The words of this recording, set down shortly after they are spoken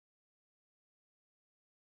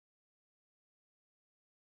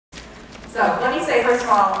So let me say, first of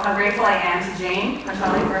all, how grateful I am to Jane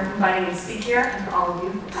Martelli for inviting me to speak here, and to all of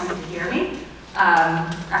you for coming to hear me.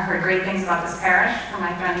 I've heard great things about this parish from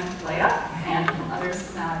my friend Leah and from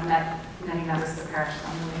others. Now I've met many members of the parish, so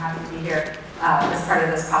I'm really happy to be here as part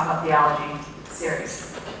of this pop-up theology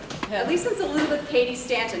series. At least since Elizabeth Cady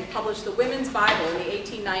Stanton published the Women's Bible in the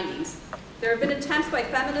 1890s, there have been attempts by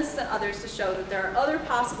feminists and others to show that there are other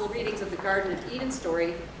possible readings of the Garden of Eden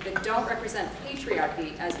story that don't represent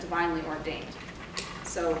patriarchy as divinely ordained.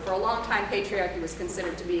 So for a long time, patriarchy was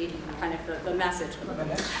considered to be kind of the message of the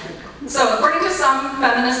book. So according to some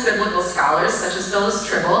feminist biblical scholars, such as Phyllis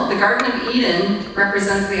Tribble, the Garden of Eden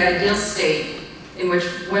represents the ideal state in which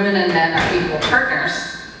women and men are equal partners,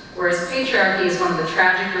 whereas patriarchy is one of the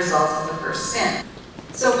tragic results of the first sin.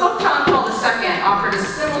 So Pope John Paul II offered a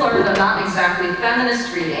similar, though not exactly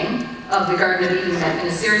feminist reading of the Garden of Eden myth in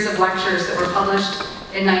a series of lectures that were published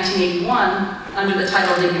in 1981 under the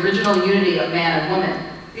title The Original Unity of Man and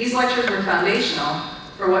Woman. These lectures were foundational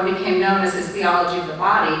for what became known as his theology of the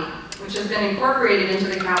body, which has been incorporated into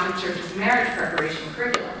the Catholic Church's marriage preparation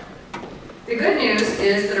curriculum. The good news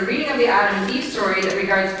is that a reading of the Adam and Eve story that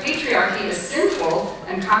regards patriarchy as sinful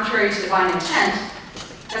and contrary to divine intent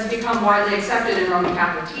has become widely accepted in Roman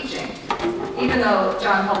Catholic teaching, even though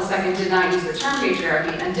John Paul II did not use the term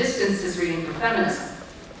patriarchy and distanced his reading from feminism.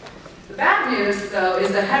 The bad news, though,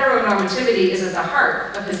 is that heteronormativity is at the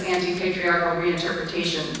heart of his anti-patriarchal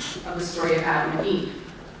reinterpretation of the story of Adam and Eve.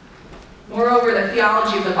 Moreover, the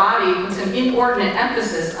theology of the body puts an inordinate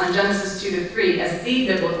emphasis on Genesis 2-3 as the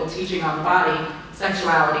biblical teaching on the body,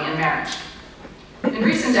 sexuality, and marriage. In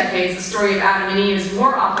recent decades, the story of Adam and Eve is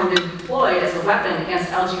more often employed as a weapon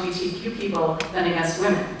against LGBTQ people than against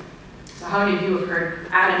women. So how many of you have heard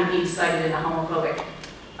Adam and Eve cited in a homophobic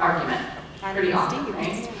argument? Pretty often,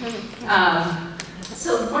 right?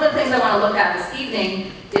 So one of the things I want to look at this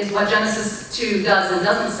evening is what Genesis 2 does and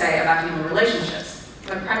doesn't say about human relationships.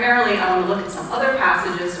 But primarily, I want to look at some other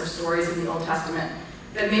passages or stories in the Old Testament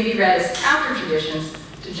that may be read as counter-traditions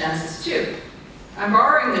to Genesis 2. I'm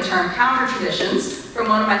borrowing the term counter-traditions from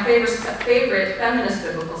one of my favorite feminist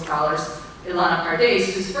biblical scholars, Ilana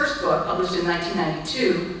Pardes, whose first book, published in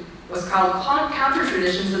 1992, was called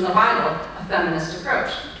Counter-Traditions in the Bible, a Feminist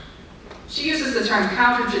Approach. She uses the term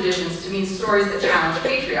counter-traditions to mean stories that challenge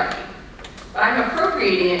patriarchy. But I'm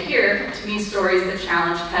appropriating it here to mean stories that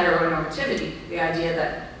challenge heteronormativity, the idea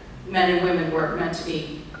that men and women were meant to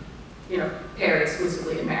be, paired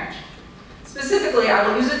exclusively in marriage. Specifically, I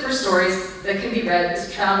will use it for stories that can be read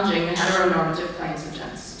as challenging the heteronormative claims of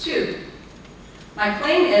Genesis 2. My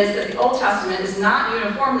claim is that the Old Testament is not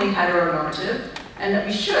uniformly heteronormative, and that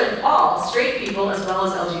we should all, straight people as well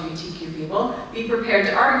as LGBTQ people, be prepared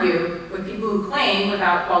to argue with people who claim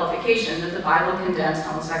without qualification that the Bible condemns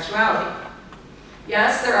homosexuality.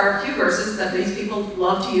 Yes, there are a few verses that these people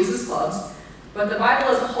love to use as clubs, but the Bible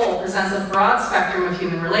as a whole presents a broad spectrum of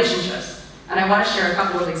human relationships. And I want to share a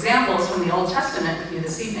couple of examples from the Old Testament with you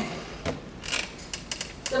this evening.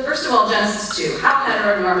 So first of all, Genesis 2. How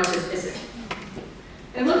heteronormative is it?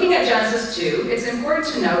 In looking at Genesis 2, it's important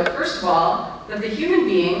to note, first of all, that the human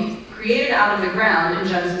being created out of the ground in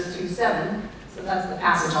Genesis 2:7, so that's the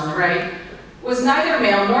passage on the right, was neither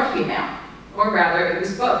male nor female, or rather, it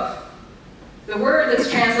was both. The word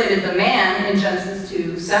that's translated the man in Genesis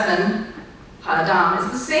 2:7, Adam,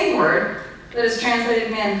 is the same word that is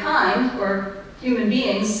translated mankind, or human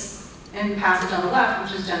beings, in the passage on the left,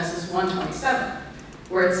 which is Genesis 1:27,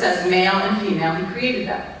 where it says male and female, he created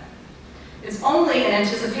them. It's only in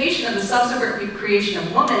anticipation of the subsequent creation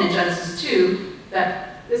of woman in Genesis 2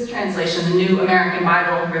 that this translation, the New American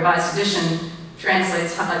Bible Revised Edition,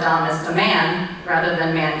 translates Adam as the man rather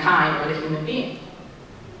than mankind or the human being.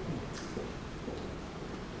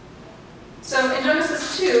 So in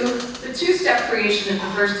Genesis 2, the two-step creation of the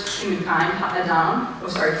first humankind,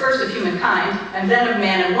 first of humankind, and then of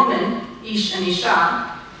man and woman, Ish and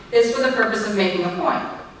Isha, is for the purpose of making a point,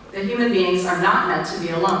 that human beings are not meant to be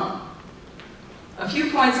alone. A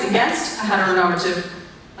few points against a heteronormative,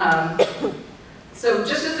 so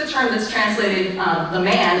just as the term that's translated the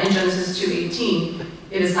man in Genesis 2:18,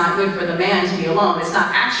 it is not good for the man to be alone. It's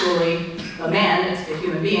not actually the man, it's the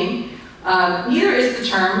human being. Neither is the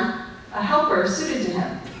term a helper suited to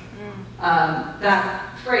him.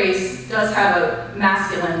 That phrase does have a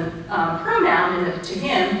masculine pronoun to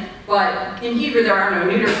him, but in Hebrew there are no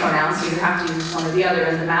neuter pronouns, so you have to use one or the other,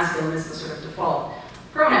 and the masculine is the sort of default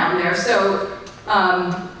pronoun there. So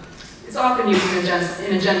it's often used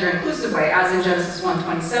in a gender-inclusive way, as in Genesis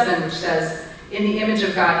 1:27, which says, "In the image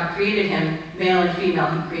of God he created him, male and female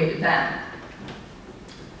he created them."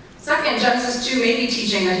 Second, Genesis 2 may be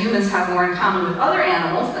teaching that humans have more in common with other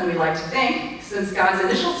animals than we like to think, since God's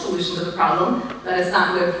initial solution to the problem, that it's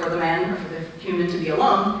not good for the man or for the human to be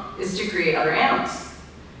alone, is to create other animals.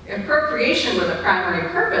 If procreation were the primary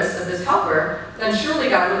purpose of this helper, then surely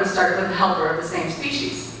God would have started with a helper of the same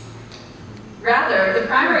species. Rather, the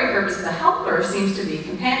primary purpose of the helper seems to be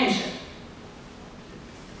companionship.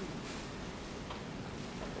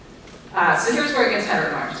 So here's where it gets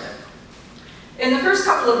heteronormative. In the first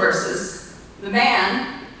couple of verses, the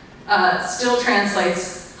man still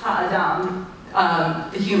translates ha'adam,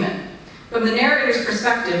 the human. From the narrator's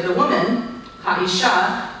perspective, the woman,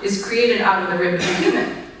 ha'isha, is created out of the rib of the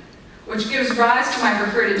human, which gives rise to my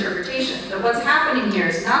preferred interpretation, that what's happening here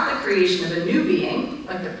is not the creation of a new being,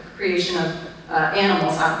 like the creation of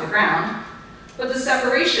animals out of the ground, but the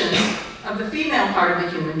separation of the female part of the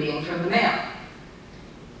human being from the male.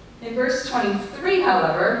 In verse 23,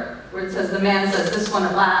 however, where it says, the man says, this one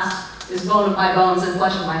at last is bone of my bones and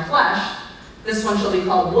flesh of my flesh, this one shall be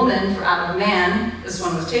called woman, for out of man this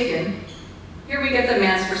one was taken. Here we get the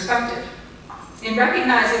man's perspective. In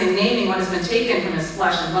recognizing and naming what has been taken from his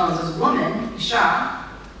flesh and bones as woman, isha,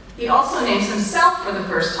 he also names himself for the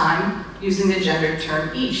first time using the gendered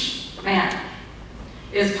term ish, man.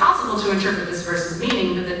 It is possible to interpret this verse's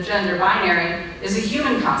meaning that the gender binary is a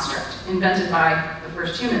human construct invented by the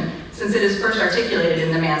first human, since it is first articulated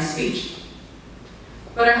in the man's speech.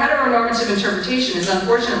 But our heteronormative interpretation is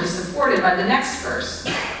unfortunately supported by the next verse.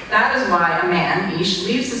 That is why a man, ish,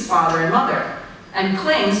 leaves his father and mother and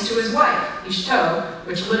clings to his wife, ishto,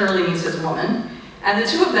 which literally means his woman, and the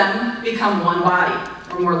two of them become one body,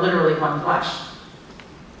 or more literally one flesh.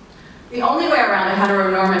 The only way around a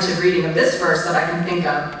heteronormative reading of this verse that I can think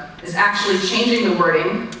of is actually changing the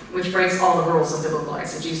wording, which breaks all the rules of biblical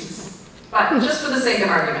exegesis. But just for the sake of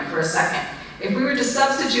argument for a second, if we were to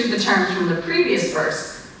substitute the terms from the previous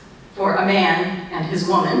verse for a man and his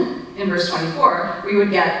woman in verse 24, we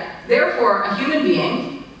would get, therefore a human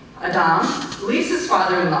being, Adam, leaves his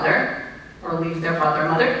father and mother, or leaves their father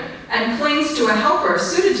and mother, and clings to a helper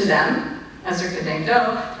suited to them, Ezer Kedem Do,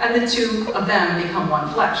 and the two of them become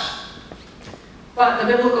one flesh. But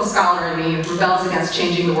the biblical scholar in me rebels against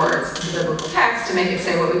changing the words of the biblical text to make it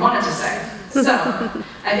say what we want it to say. So,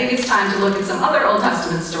 I think it's time to look at some other Old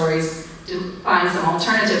Testament stories to find some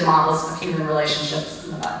alternative models of human relationships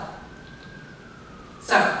in the Bible.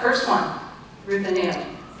 So, first one, Ruth and Naomi.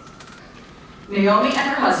 Naomi and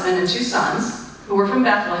her husband and two sons, who were from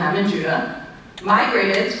Bethlehem in Judah,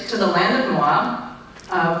 migrated to the land of Moab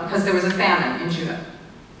because there was a famine in Judah.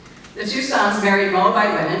 The two sons married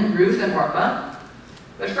Moabite women, Ruth and Orpah,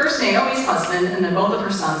 but first Naomi's husband and then both of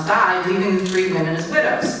her sons died, leaving the three women as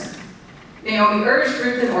widows. Naomi urged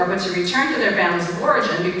Ruth and Orpah to return to their families of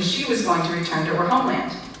origin because she was going to return to her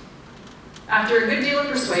homeland. After a good deal of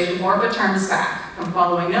persuasion, Orpah turns back from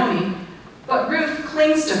following Naomi, but Ruth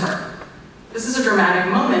clings to her. This is a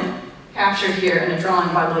dramatic moment captured here in a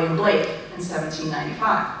drawing by William Blake in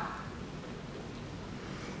 1795.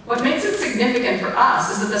 What makes it significant for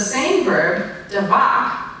us is that the same verb,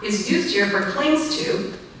 davak, is used here for clings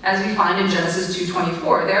to, as we find in Genesis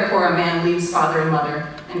 2:24. Therefore, a man leaves father and mother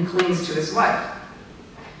and clings to his wife.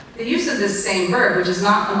 The use of this same verb, which is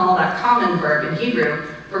not an all that common verb in Hebrew,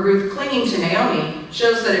 for Ruth clinging to Naomi,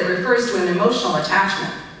 shows that it refers to an emotional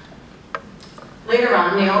attachment. Later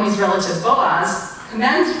on, Naomi's relative Boaz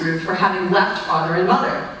commends Ruth for having left father and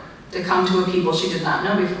mother to come to a people she did not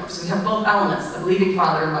know before. So we have both elements of leaving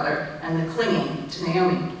father and mother and the clinging to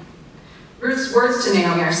Naomi. Ruth's words to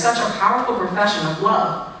Naomi are such a powerful profession of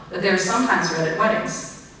love that they are sometimes read at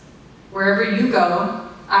weddings. Wherever you go,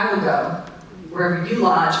 I will go. Wherever you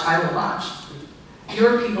lodge, I will lodge.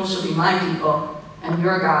 Your people shall be my people, and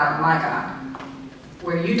your God, my God.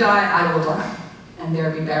 Where you die, I will die, and there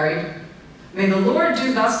be buried. May the Lord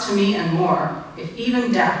do thus to me and more, if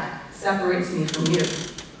even death separates me from you.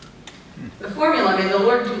 The formula, may the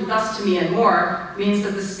Lord do thus to me and more, means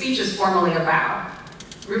that the speech is formally a vow.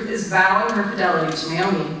 Ruth is vowing her fidelity to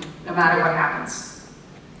Naomi, no matter what happens.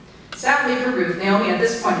 Sadly for Ruth, Naomi at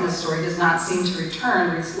this point in the story does not seem to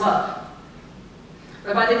return Ruth's love.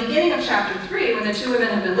 But by the beginning of chapter 3, when the two women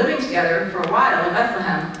have been living together for a while in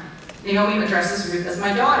Bethlehem, Naomi addresses Ruth as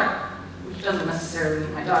my daughter, which doesn't necessarily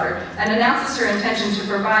mean my daughter, and announces her intention to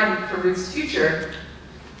provide for Ruth's future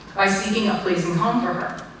by seeking a pleasing home for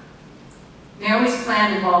her. Naomi's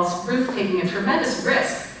plan involves Ruth taking a tremendous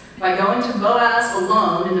risk by going to Boaz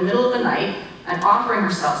alone in the middle of the night and offering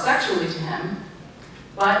herself sexually to him.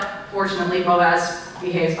 But fortunately, Boaz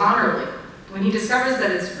behaves honorably. When he discovers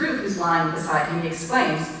that it's Ruth who's lying beside him, he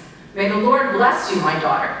exclaims, "May the Lord bless you, my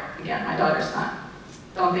daughter." Again, my daughter's not.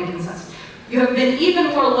 Don't think incest. You have been even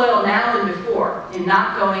more loyal now than before in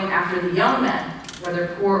not going after the young men, whether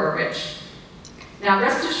poor or rich. Now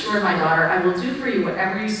rest assured, my daughter, I will do for you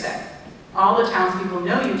whatever you say. All the townspeople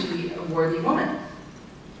know you to be a worthy woman.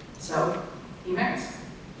 So he marries her.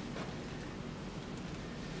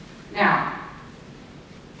 Now,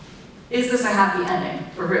 is this a happy ending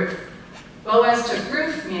for Ruth? Boaz took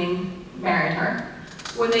Ruth, meaning married her.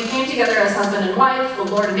 When they came together as husband and wife, the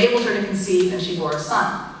Lord enabled her to conceive, and she bore a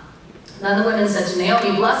son. Then the women said to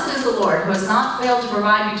Naomi, "Blessed is the Lord, who has not failed to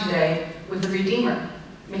provide you today with a redeemer.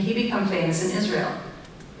 May he become famous in Israel.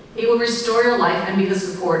 He will restore your life and be the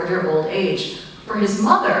support of your old age. For his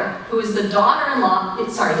mother, who is the daughter-in-law,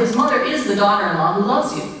 his mother is the daughter-in-law who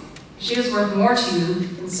loves you. She is worth more to you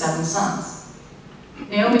than 7 sons."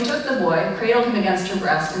 Naomi took the boy, cradled him against her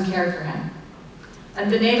breast, and cared for him.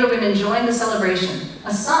 And the neighbor women joined the celebration.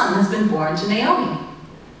 A son has been born to Naomi.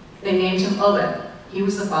 They named him Obed. He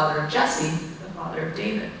was the father of Jesse, the father of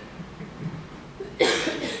David.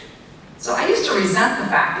 So I used to resent the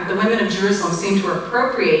fact that the women of Jerusalem seemed to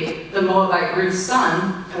appropriate the Moabite Ruth's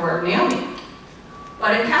son for Naomi.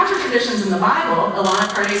 But in Countertraditions in the Bible, Ilana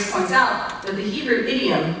Cardes points out that the Hebrew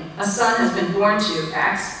idiom, a son has been born to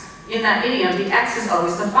X, in that idiom, the X is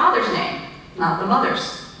always the father's name, not the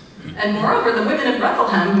mother's. And moreover, the women of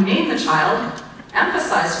Bethlehem who named the child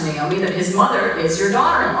emphasized to Naomi that his mother is your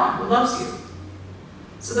daughter-in-law who loves you.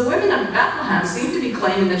 So the women of Bethlehem seem to be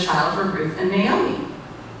claiming the child for Ruth and Naomi.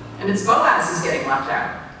 And it's Boaz who's getting left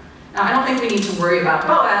out. Now, I don't think we need to worry about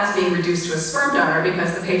Boaz being reduced to a sperm donor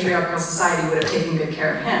because the patriarchal society would have taken good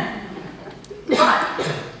care of him. But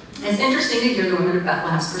it's interesting to hear the women of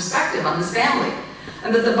Bethlehem's perspective on this family,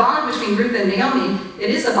 and that the bond between Ruth and Naomi,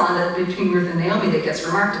 it is a bond between Ruth and Naomi that gets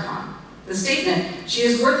remarked upon. The statement, "She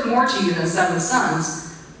is worth more to you than 7 sons,"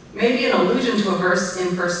 may be an allusion to a verse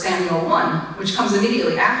in 1 Samuel 1, which comes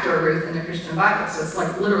immediately after Ruth in the Christian Bible. So it's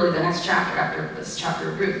like literally the next chapter after this chapter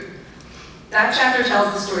of Ruth. That chapter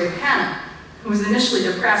tells the story of Hannah, who was initially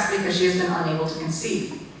depressed because she has been unable to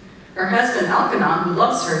conceive. Her husband, Elkanah, who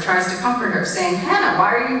loves her, tries to comfort her, saying, "Hannah,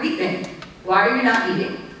 why are you weeping? Why are you not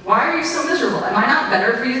eating? Why are you so miserable? Am I not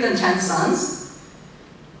better for you than 10 sons?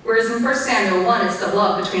 Whereas in 1 Samuel 1, it's the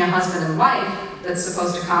love between a husband and wife that's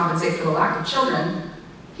supposed to compensate for the lack of children.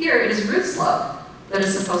 Here, it is Ruth's love that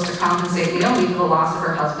is supposed to compensate Naomi for the loss of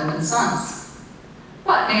her husband and sons.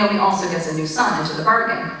 But Naomi also gets a new son into the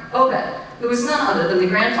bargain, Obed, who is none other than the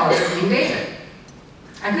grandfather of King David.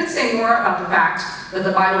 I could say more about the fact that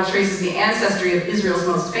the Bible traces the ancestry of Israel's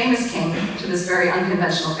most famous king to this very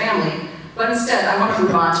unconventional family, but instead I want to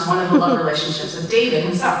move on to one of the love relationships of David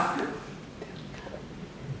himself.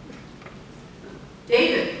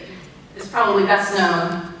 David is probably best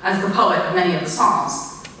known as the poet of many of the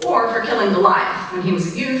Psalms, or for killing Goliath when he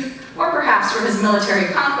was a youth, or perhaps for his military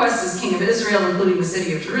conquests as king of Israel, including the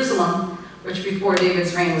city of Jerusalem, which before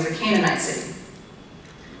David's reign was a Canaanite city.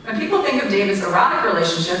 When people think of David's erotic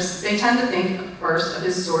relationships, they tend to think first of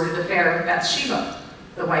his sordid affair with Bathsheba,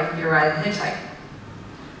 the wife of Uriah the Hittite.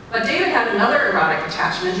 But David had another erotic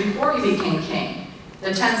attachment before he became king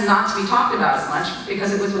that tends not to be talked about as much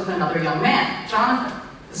because it was with another young man, Jonathan,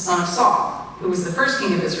 the son of Saul, who was the first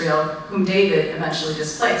king of Israel, whom David eventually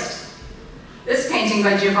displaced. This painting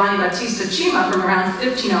by Giovanni Battista Cima from around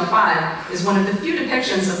 1505 is one of the few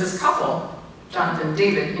depictions of this couple, Jonathan and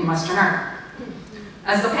David, in Western art.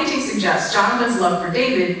 As the painting suggests, Jonathan's love for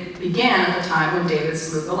David began at the time when David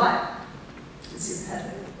slew Goliath. Let's see the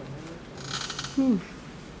head.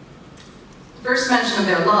 The first mention of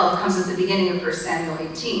their love comes at the beginning of 1 Samuel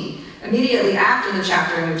 18, immediately after the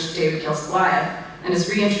chapter in which David kills Goliath, and is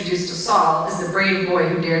reintroduced to Saul as the brave boy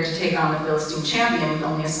who dared to take on the Philistine champion with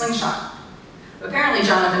only a slingshot. Apparently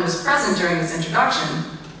Jonathan was present during this introduction,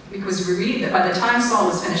 because we read that by the time Saul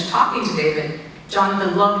was finished talking to David,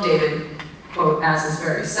 Jonathan loved David, quote, as his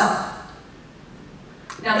very self.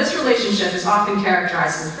 Now this relationship is often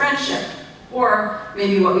characterized as a friendship, or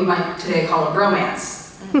maybe what we might today call a bromance.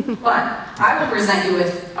 But I will present you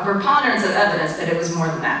with a preponderance of evidence that it was more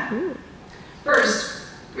than that. First,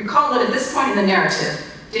 recall that at this point in the narrative,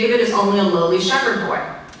 David is only a lowly shepherd boy,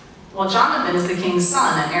 while Jonathan is the king's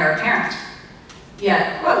son and heir apparent.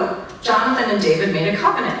 Yet, quote, Jonathan and David made a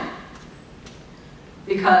covenant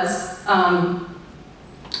because Jonathan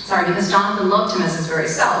loved him as his very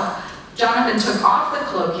self. Jonathan took off the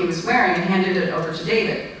cloak he was wearing and handed it over to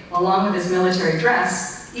David, along with his military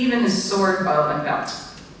dress, even his sword, bow, and belt.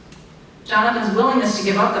 Jonathan's willingness to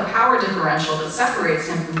give up the power differential that separates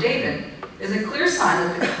him from David is a clear sign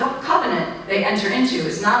that the covenant they enter into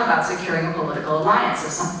is not about securing a political alliance,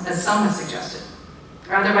 as some have suggested.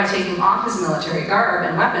 Rather, by taking off his military garb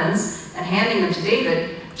and weapons and handing them to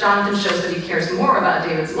David, Jonathan shows that he cares more about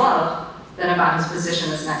David's love than about his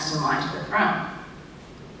position as next in line to the throne.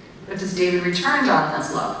 But does David return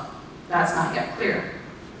Jonathan's love? That's not yet clear.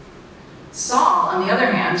 Saul, on the other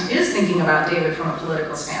hand, is thinking about David from a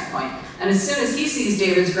political standpoint, and as soon as he sees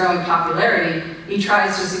David's growing popularity, he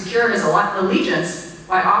tries to secure his allegiance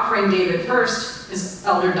by offering David first his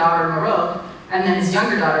elder daughter Merab, and then his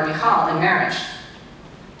younger daughter Michal in marriage.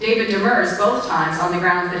 David demurs both times on the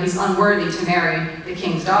grounds that he's unworthy to marry the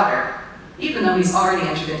king's daughter, even though he's already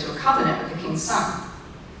entered into a covenant with the king's son.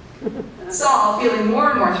 Saul, feeling more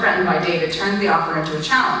and more threatened by David, turns the offer into a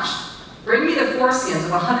challenge. Bring me the foreskins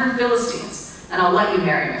of 100 Philistines, and I'll let you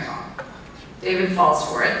marry Michal. David falls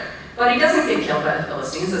for it, but he doesn't get killed by the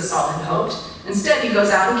Philistines, as Saul had hoped. Instead, he goes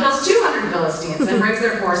out and kills 200 Philistines and brings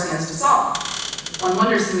their foreskins to Saul. One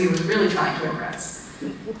wonders who he was really trying to impress.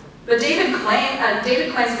 But David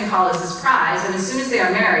claims Michal as his prize, and as soon as they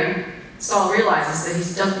are married, Saul realizes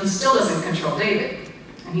that he still doesn't control David,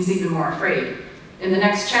 and he's even more afraid. In the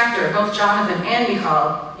next chapter, both Jonathan and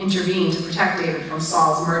Michal intervene to protect David from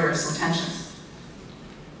Saul's murderous intentions.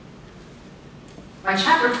 By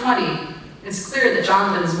chapter 20, it's clear that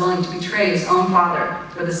Jonathan is willing to betray his own father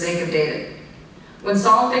for the sake of David. When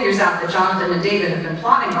Saul figures out that Jonathan and David have been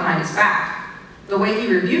plotting behind his back, the way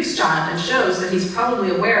he rebukes Jonathan shows that he's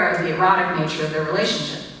probably aware of the erotic nature of their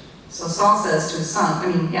relationship. So Saul says to his son,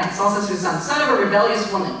 son of a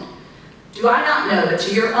rebellious woman, do I not know that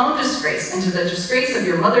to your own disgrace and to the disgrace of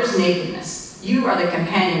your mother's nakedness, you are the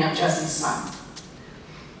companion of Jesse's son?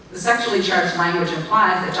 The sexually charged language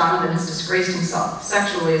implies that Jonathan has disgraced himself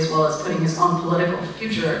sexually as well as putting his own political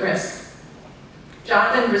future at risk.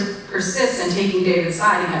 Jonathan persists in taking David's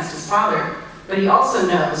side against his father, but he also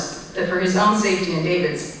knows that for his own safety and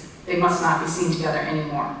David's, they must not be seen together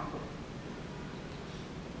anymore.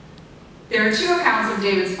 There are two accounts of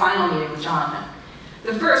David's final meeting with Jonathan.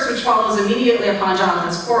 The first, which follows immediately upon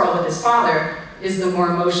Jonathan's quarrel with his father, is the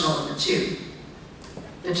more emotional of the two.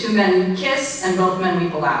 The two men kiss, and both men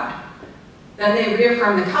weep aloud. Then they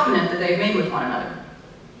reaffirm the covenant that they've made with one another.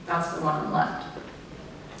 That's the one on the left.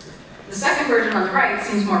 The second version on the right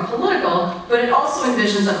seems more political, but it also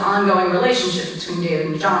envisions an ongoing relationship between David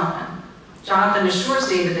and Jonathan. Jonathan assures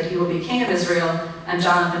David that he will be king of Israel, and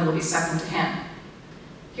Jonathan will be second to him.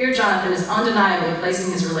 Here, Jonathan is undeniably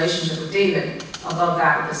placing his relationship with David above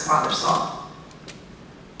that with his father Saul.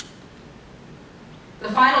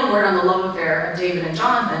 The final word on the love affair of David and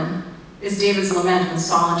Jonathan is David's lament when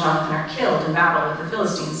Saul and Jonathan are killed in battle with the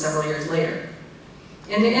Philistines several years later.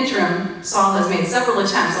 In the interim, Saul has made several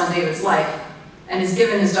attempts on David's life and has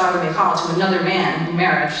given his daughter Michal to another man in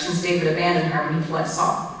marriage since David abandoned her when he fled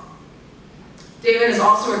Saul. David has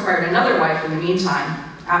also acquired another wife in the meantime,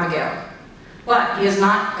 Abigail, but he has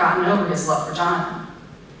not gotten over his love for Jonathan,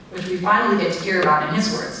 which we finally get to hear about in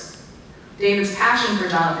his words. David's passion for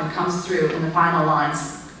Jonathan comes through in the final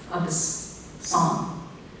lines of this song.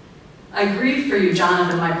 I grieve for you,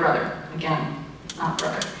 Jonathan, my brother. Again, not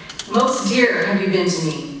brother. Most dear have you been to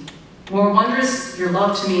me. More wondrous your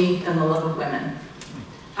love to me than the love of women.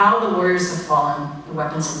 How the warriors have fallen, the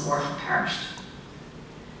weapons of war have perished.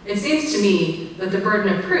 It seems to me that the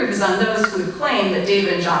burden of proof is on those who would claim that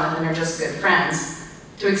David and Jonathan are just good friends,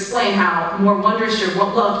 to explain how more wondrous your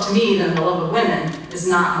love to me than the love of women is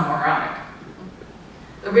not homoerotic.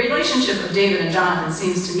 The relationship of David and Jonathan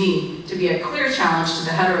seems to me to be a clear challenge to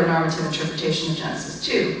the heteronormative interpretation of Genesis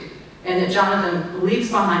 2, and that Jonathan leaves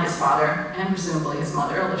behind his father, and presumably his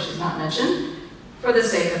mother, although she's not mentioned, for the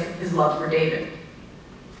sake of his love for David.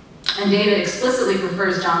 And David explicitly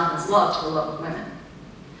prefers Jonathan's love to the love of women.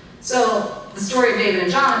 So, the story of David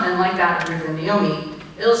and Jonathan, like that of Ruth and Naomi,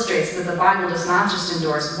 illustrates that the Bible does not just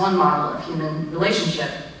endorse one model of human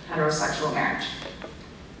relationship, heterosexual marriage.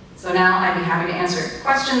 So now I'd be happy to answer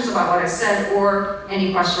questions about what I said, or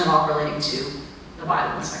any question at all relating to the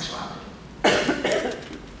Bible and sexuality.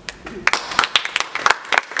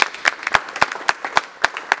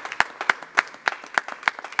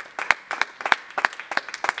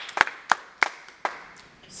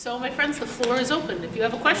 So, my friends, the floor is open if you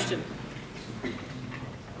have a question.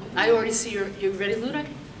 I already see you ready, Luda?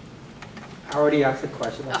 I already asked the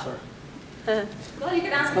question, I'm sorry. Well, you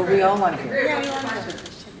can ask But we all want to hear. Yeah, we want to answer.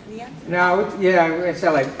 Now, yeah, I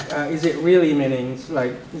said like, is it really meaning,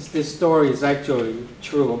 like, this story is actually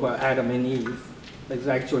true about Adam and Eve? It's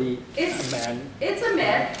actually a man. It's a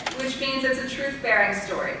myth, which means it's a truth-bearing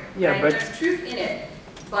story. Yeah, right? but there's truth in it,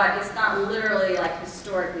 but it's not literally, like,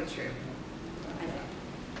 historically true, I think.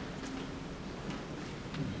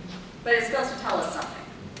 But it's supposed to tell us something.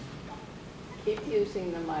 Keep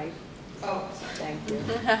using the mic. Oh, sorry. Thank you.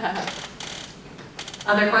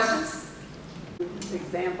 Other questions?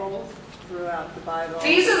 examples throughout the Bible?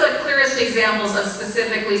 These are the clearest examples of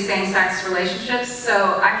specifically same-sex relationships.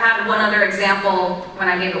 So I had one other example when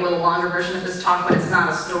I gave a little longer version of this talk, but it's not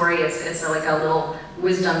a story. It's like a little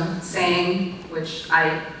wisdom saying, which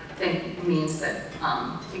I think means that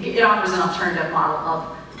it offers an alternative model of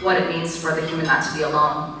what it means for the human not to be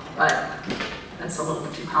alone. But that's a little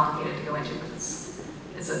bit too complicated to go into because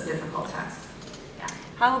it's a difficult text. Yeah.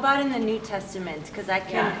 How about in the New Testament? Because I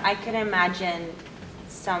Yeah. can imagine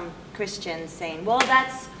some Christians saying, "Well,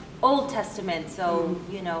 that's Old Testament, so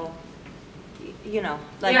you know,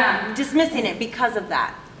 like Yeah. dismissing it because of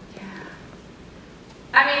that." Yeah.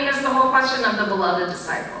 I mean, there's the whole question of the beloved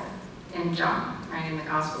disciple in John, right, in the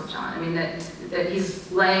Gospel of John. I mean, that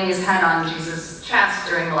he's laying his head on Jesus' chest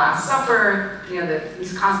during the Last Supper, that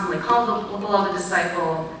he's constantly called the beloved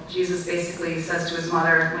disciple. Jesus basically says to his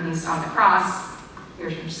mother when he's on the cross,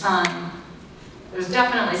 "Here's your son." There's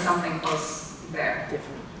definitely something close there.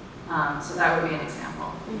 So that would be an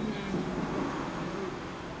example.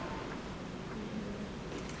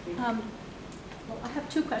 Well, I have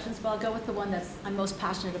two questions, but I'll go with the one I'm most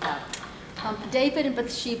passionate about. David and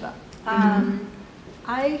Bathsheba.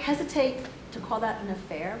 I hesitate to call that an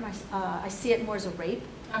affair. I see it more as a rape.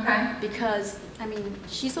 Okay. Because, I mean,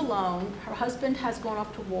 she's alone, her husband has gone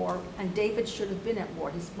off to war, and David should have been at war.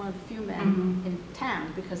 He's one of the few men in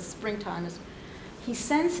town because springtime is, he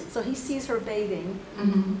sees her bathing,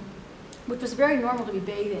 which was very normal to be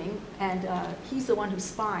bathing, and he's the one who's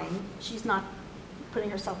spying. She's not putting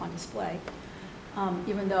herself on display,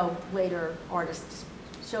 even though later artists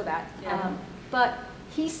show that. Yeah. But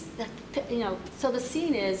he's, so the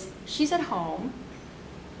scene is, she's at home,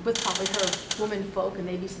 with probably her women folk and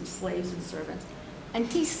maybe some slaves and servants. And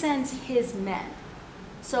he sends his men.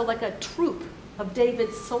 So like a troop of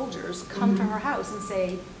David's soldiers come to her house and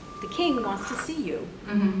say, "The king wants to see you."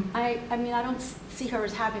 I mean, I don't see her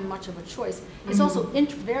as having much of a choice. It's also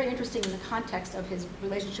very interesting in the context of his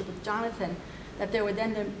relationship with Jonathan, that there would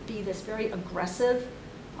then be this very aggressive,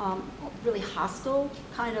 really hostile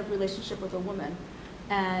kind of relationship with a woman.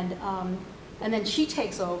 And then she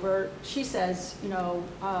takes over. She says,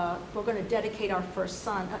 we're going to dedicate our first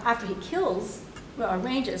son, after he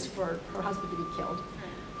arranges for her husband to be killed.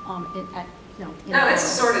 No, it's a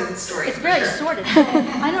sordid story. It's very sure. sordid.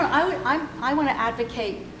 I want to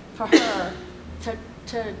advocate for her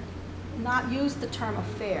to not use the term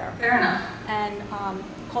affair. Fair enough. And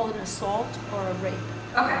call it an assault or a rape.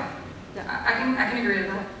 Okay. Yeah. I can agree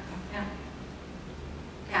with that.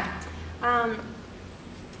 Yeah.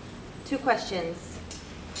 Two questions.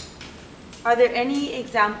 Are there any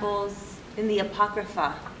examples in the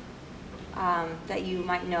Apocrypha that you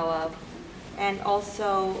might know of? And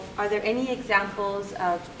also, are there any examples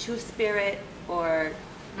of two-spirit or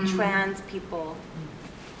trans people?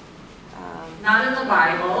 Not in the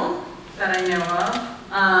Bible that I know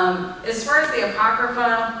of. As far as the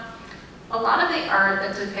Apocrypha, a lot of the art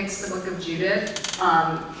that depicts the book of Judith,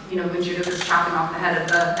 when Judith is chopping off the head of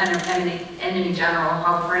the enemy general,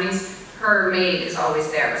 Holofernes, her maid is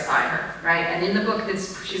always there beside her, right? And in the book,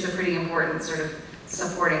 she's a pretty important sort of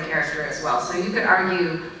supporting character as well. So you could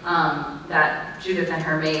argue that Judith and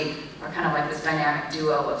her maid are kind of like this dynamic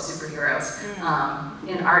duo of superheroes,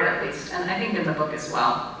 in art at least, and I think in the book as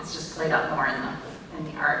well. It's just played up more in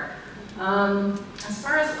the art. As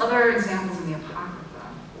far as other examples in the Apocrypha.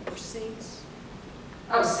 Saints.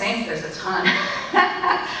 Oh, saints, there's a ton.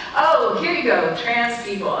 Oh, here you go, trans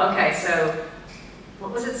people. Okay, so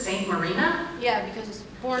what was it, Saint Marina? Yeah, because it's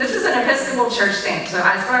born. This is an Episcopal church saint, so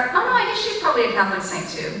I guess she's probably a Catholic saint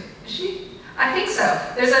too. Is she? I think so.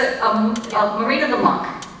 There's a Marina the monk,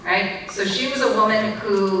 right? So she was a woman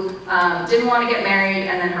who didn't want to get married,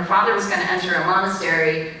 and then her father was going to enter a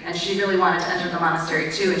monastery, and she really wanted to enter the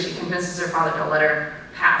monastery too, and she convinces her father to let her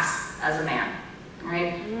pass as a man,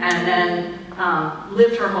 right? And then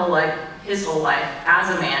lived his whole life as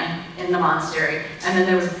a man in the monastery. And then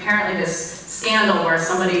there was apparently this scandal where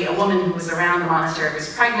a woman who was around the monastery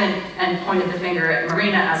was pregnant and pointed the finger at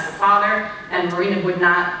Marina as the father, and Marina would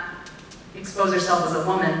not expose herself as a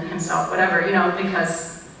woman himself, whatever,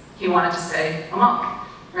 because he wanted to stay a monk,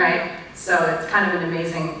 right? So it's kind of an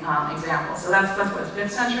amazing example. So that's what,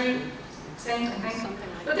 5th century saint, I think?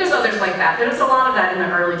 But there's others like that. There's a lot of that in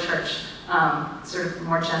the early church, sort of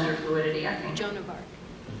more gender fluidity, I think. Joan of Arc.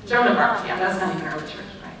 Joan of Arc, yeah, that's not even early church,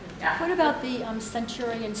 right? Yeah. What about the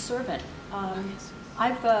centurion servant?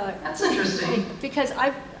 That's interesting. Because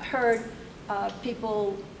I've heard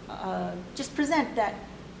people just present that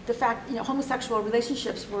the fact, homosexual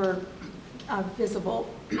relationships were visible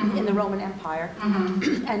in the Roman Empire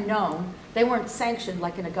and known. They weren't sanctioned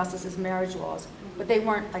like in Augustus's marriage laws, but they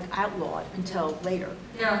weren't like outlawed until later.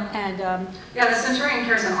 Yeah. And Yeah, the centurion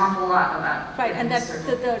cares an awful lot about. right, and that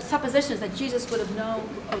certain- the supposition is that Jesus would have known,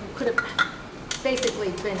 or could have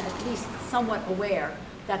basically been at least somewhat aware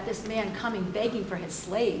that this man coming begging for his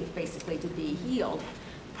slave, basically to be healed,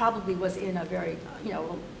 probably was in a very,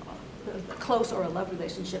 a close or a love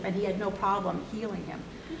relationship, and he had no problem healing him.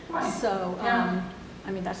 Right. So, Yeah.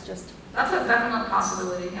 I mean, that's just, That's a definite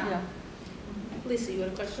possibility, yeah. yeah. Lisa, you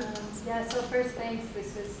had a question? Yeah, so first, thanks.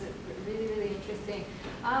 This was really, really interesting.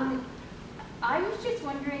 I was just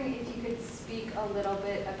wondering if you could speak a little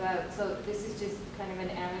bit about, so this is just kind of an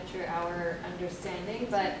amateur hour understanding,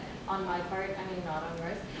 but on my part, I mean, not on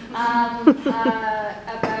yours,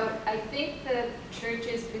 about, I think the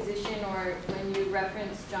church's position, or when you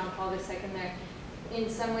reference John Paul II there, in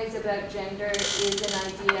some ways about gender is an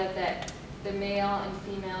idea that the male and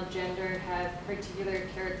female gender have particular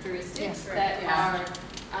characteristics Yes, that yeah. are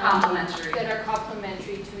Complementary. that are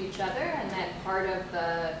complementary to each other, and that part of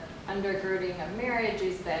the undergirding of marriage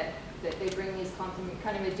is that they bring these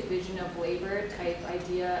kind of a division of labor type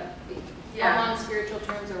idea among spiritual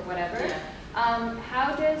terms or whatever. Yeah.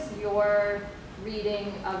 How does your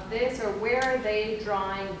reading of this, or where are they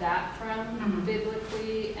drawing that from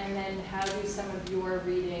biblically, and then how do some of your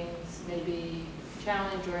readings maybe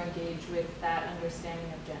challenge or engage with that understanding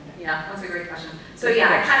of gender? Yeah, that's a great question. So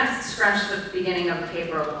yeah, I kind of scrunched the beginning of the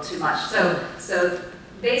paper a little too much. So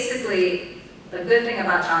basically, the good thing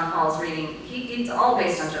about John Paul's reading, it's all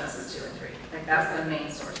based on Genesis 2 and 3. Like that's the main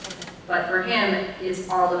source. But for him, it's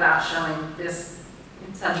all about showing this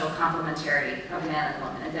essential complementarity of man and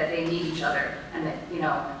woman, and that they need each other, and that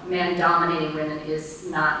man dominating women is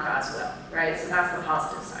not God's will, right? So that's the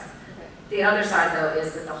positive side. The other side, though,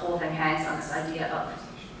 is that the whole thing hangs on this idea of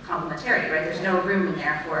complementarity, right? There's no room in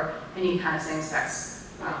there for any kind of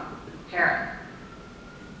same-sex pairing.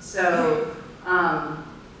 So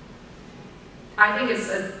I think it's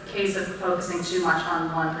a case of focusing too much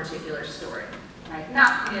on one particular story, right?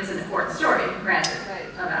 I mean, it's an important story, granted,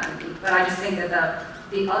 about Eve, but I just think that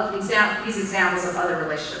these examples of other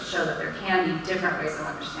relationships show that there can be different ways of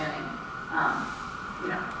understanding,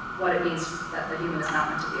 what it means that the human is not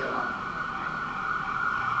meant to be alone.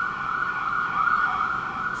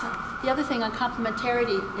 The other thing on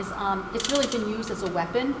complementarity is it's really been used as a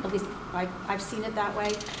weapon, at least I've seen it that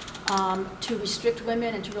way, to restrict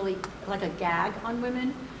women and to really, like a gag on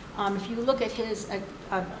women. If you look at his,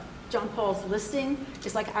 John Paul's listing,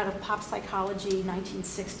 it's like out of pop psychology,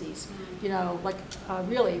 1960s.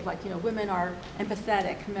 Women are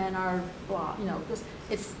empathetic, men are blah,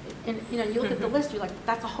 you look at the list, you're like,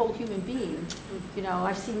 that's a whole human being.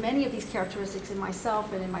 I've seen many of these characteristics in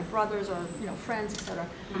myself and in my brothers or, friends, etc.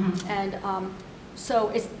 And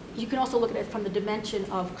so you can also look at it from the dimension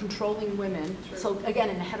of controlling women. Sure. So again,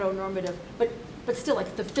 in a heteronormative, but still,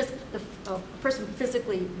 like the person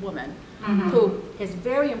physically woman, who is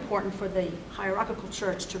very important for the hierarchical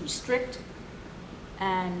church to restrict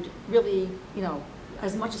and really,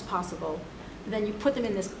 as much as possible. And then you put them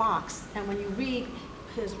in this box, and when you read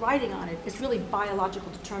his writing on it, it's really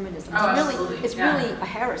biological determinism. It's really a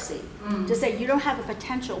heresy to say you don't have a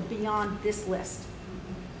potential beyond this list,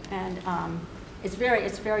 and it's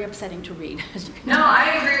very upsetting to read. No,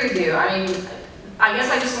 I agree with you. I mean, I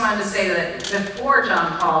guess I just wanted to say that before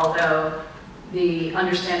John Paul, though, the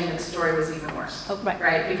understanding of the story was even worse. Oh,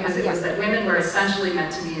 right. Because it was that women were essentially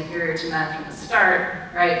meant to be inferior to men from the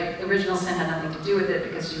start, right? The original sin had nothing to do with it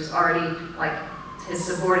because she was already like his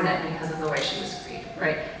subordinate because of the way she was freed,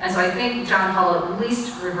 right? And so I think John Paul at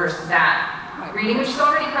least reversed that reading, which is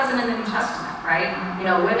already present in the New Testament, right?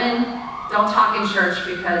 Women don't talk in church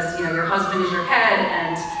because, your husband is your head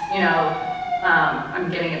and, I'm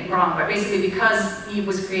getting it wrong, but basically because Eve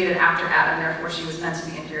was created after Adam, therefore she was meant to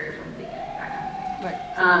be inferior from the beginning,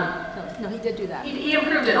 that kind of thing. No, he did do that. He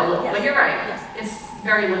improved it a little, Yes. but you're right. Yes. It's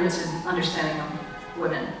very limited understanding of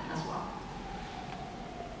women as well.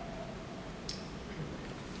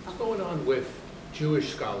 What's going on with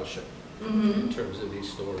Jewish scholarship in terms of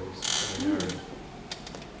these stories and the narrative?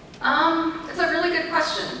 It's a really good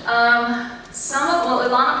question.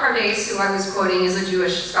 Ilana Pardes, who I was quoting, is a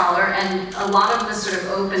Jewish scholar, and a lot of the sort of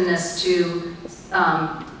openness to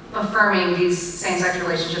affirming these same-sex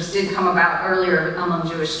relationships did come about earlier among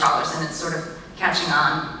Jewish scholars, and it's sort of catching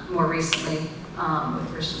on more recently with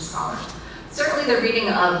Christian scholars. Certainly the reading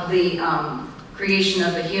of the creation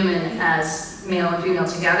of the human as male and female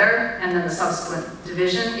together, and then the subsequent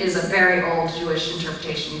division, is a very old Jewish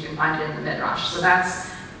interpretation. You can find it in the Midrash. So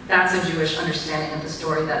that's a Jewish understanding of the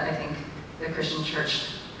story that I think the Christian church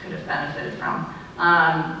could have benefited from.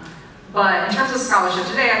 But in terms of scholarship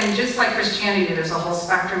today, I mean, just like Christianity, there's a whole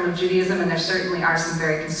spectrum of Judaism, and there certainly are some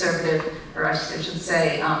very conservative, or I should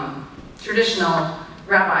say, traditional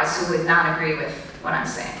rabbis who would not agree with what I'm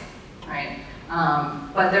saying, right?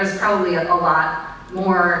 But there's probably a lot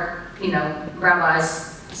more, you know,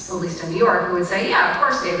 rabbis, at least in New York, who would say, yeah, of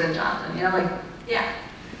course, David and Jonathan, you know, like, yeah.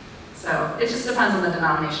 So it just depends on the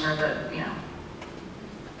denomination or the, you know,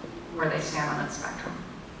 where they stand on that spectrum.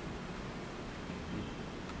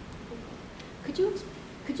 Could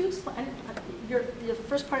you explain the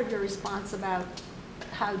first part of your response about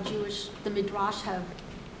how the Midrash have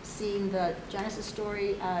seen the Genesis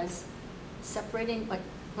story as separating, like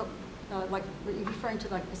referring to,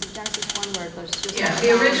 like, is it Genesis 1 where there's just... Yeah,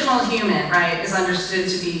 the original human, right, is understood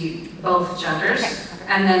to be both genders. Okay.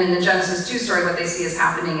 And then in the Genesis 2 story, what they see is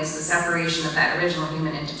happening is the separation of that original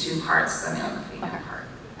human into two parts, the male and the female part.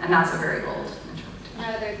 And that's a very bold interpretation.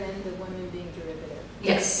 Rather than the woman being derivative.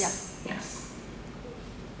 Yes. Yes.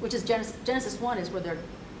 Which is Genesis 1 is where they're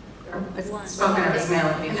one. Spoken of as male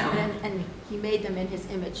and female. And he made them in his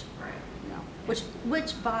image. Right. You know,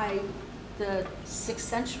 which by the 6th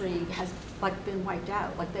century has, like, been wiped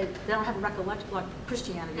out. Like, they don't have a recollection, like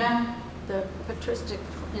Christianity. Yeah. The patristic,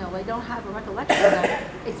 you know, they don't have a recollection that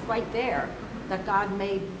it's right there that God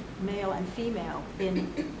made male and female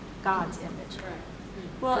in God's image. Right.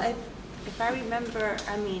 Well, if I remember,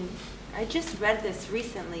 I mean, I just read this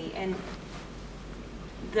recently, and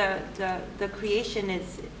the creation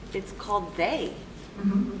it's called they,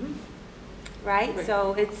 right?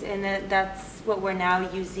 So that's what we're now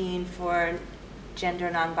using for gender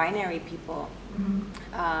non-binary people.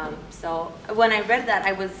 So when I read that,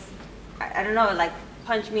 I don't know, it, like,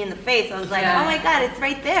 punched me in the face. I was like, oh my God, it's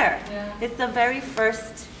right there. Yeah. It's the very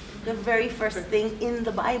first thing in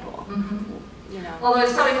the Bible. You know. Although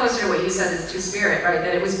it's probably closer to what you said is two-spirit, right?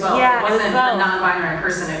 That it was both. Yeah, it wasn't it was both. a non-binary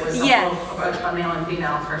person. It was both a male and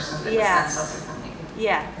female person that was sent subsequently.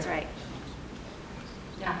 Yeah, that's right.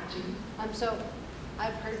 Yeah, Judy? So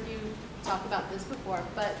I've heard you talk about this before,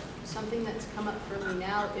 but something that's come up for me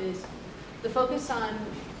now is the focus on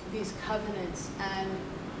these covenants, and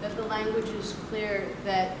that the language is clear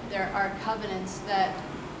that there are covenants that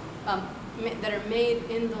that are made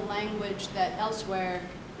in the language that elsewhere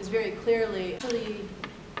is very clearly actually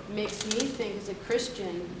makes me think as a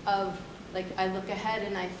Christian of, like, I look ahead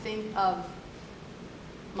and I think of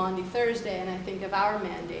Maundy Thursday and I think of our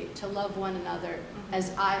mandate to love one another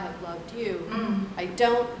as I have loved you. I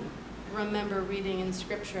don't remember reading in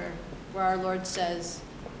Scripture where our Lord says,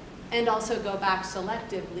 and also go back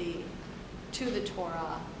selectively to the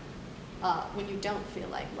Torah when you don't feel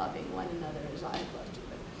like loving one another as I have loved you.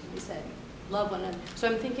 But he said, love one another. So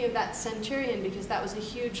I'm thinking of that centurion because that was a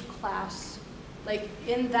huge class. Like,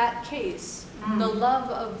 in that case, the love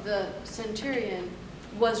of the centurion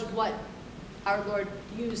was what our Lord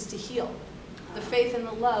used to heal. The faith and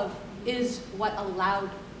the love is what allowed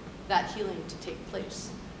that healing to take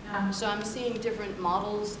place. So I'm seeing different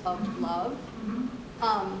models of love.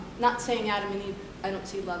 Not saying Adam and Eve, I don't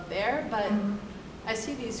see love there, but I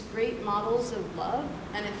see these great models of love,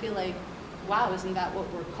 and I feel like, wow, isn't that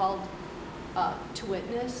what we're called to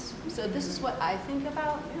witness? So this is what I think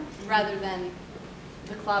about, rather than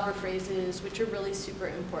the clobber phrases, which are really super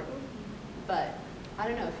important. But I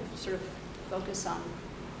don't know if you sort of focus on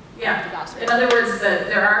the gospel. In other words,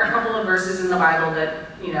 there are a couple of verses in the Bible that,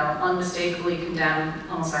 you know, unmistakably condemn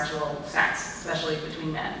homosexual sex, especially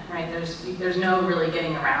between men, right? There's no really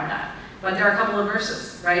getting around that. But there are a couple of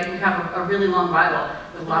verses, right? You have a really long Bible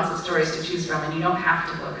with lots of stories to choose from, and you don't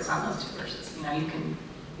have to focus on those two verses. You know, you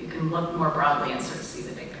can look more broadly and sort of see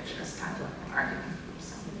the big picture. It's kind of like an argument.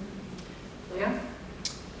 So yeah.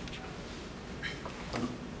 I'm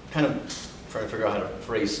kind of trying to figure out how to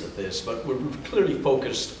phrase this, but we're clearly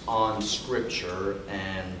focused on Scripture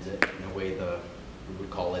and, in a way, we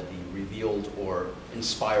would call it the revealed or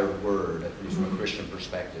inspired word, at least from a Christian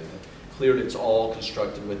perspective. Clearly, it's all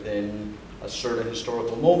constructed within a certain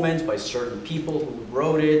historical moment by certain people who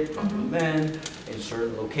wrote it, men, in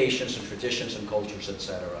certain locations and traditions and cultures,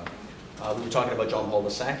 etc. We were talking about John Paul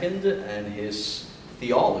II and his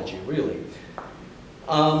theology, really.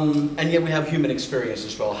 And yet we have human experience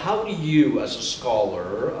as well. How do you, as a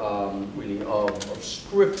scholar, really of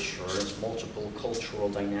Scripture, its multiple cultural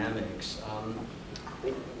dynamics,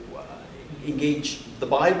 engage the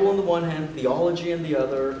Bible on the one hand, theology on the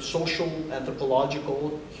other, social,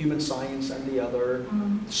 anthropological, human science on the other,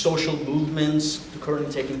 social movements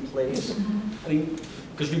currently taking place? I mean,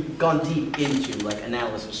 because we've gone deep into, like,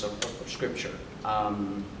 analysis of Scripture.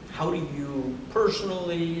 how do you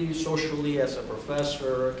personally, socially, as a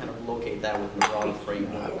professor, kind of locate that within the broader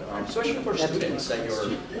framework, especially for students that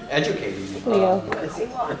you're educating?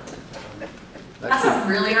 That's a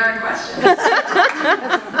really hard question.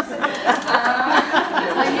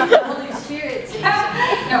 Holy Spirit.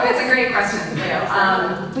 No, it's a great question, Leo.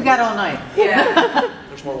 We got all night. Yeah.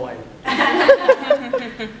 There's more wine.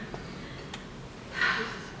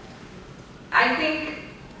 I think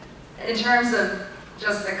in terms of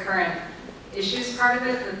just the current issues part of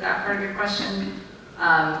it, that part of your question,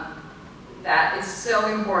 that it's so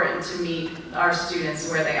important to meet our students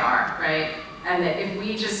where they are, right? And that if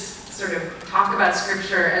we just sort of talk about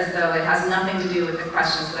scripture as though it has nothing to do with the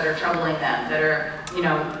questions that are troubling them, that are,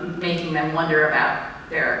 making them wonder about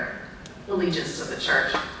their allegiance to the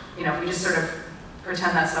church. If we just sort of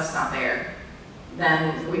pretend that stuff's not there,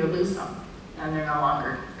 then we would lose them, and they're no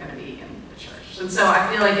longer going to be in the church. And so I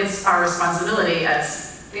feel like it's our responsibility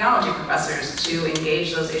as theology professors to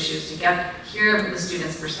engage those issues, to hear the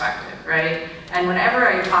student's perspective, right? And whenever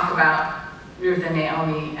I talk about Ruth and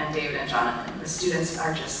Naomi and David and Jonathan, the students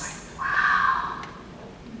are just like, wow,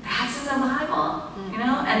 that's in the Bible,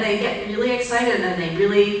 and they get really excited, and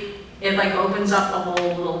it like opens up a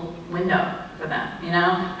whole little window for them,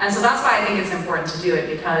 And so that's why I think it's important to do it,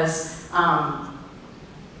 because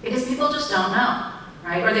people just don't know,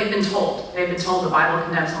 right? Or they've been told the Bible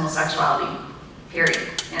condemns homosexuality, period,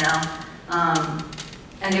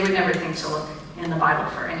 and they would never think to look in the Bible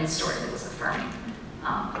for any story that was affirming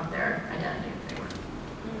of their identity if they were.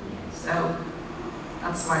 So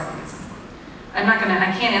that's why I think it's important.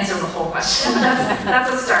 I can't answer the whole question, but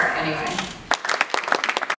that's a start anyway.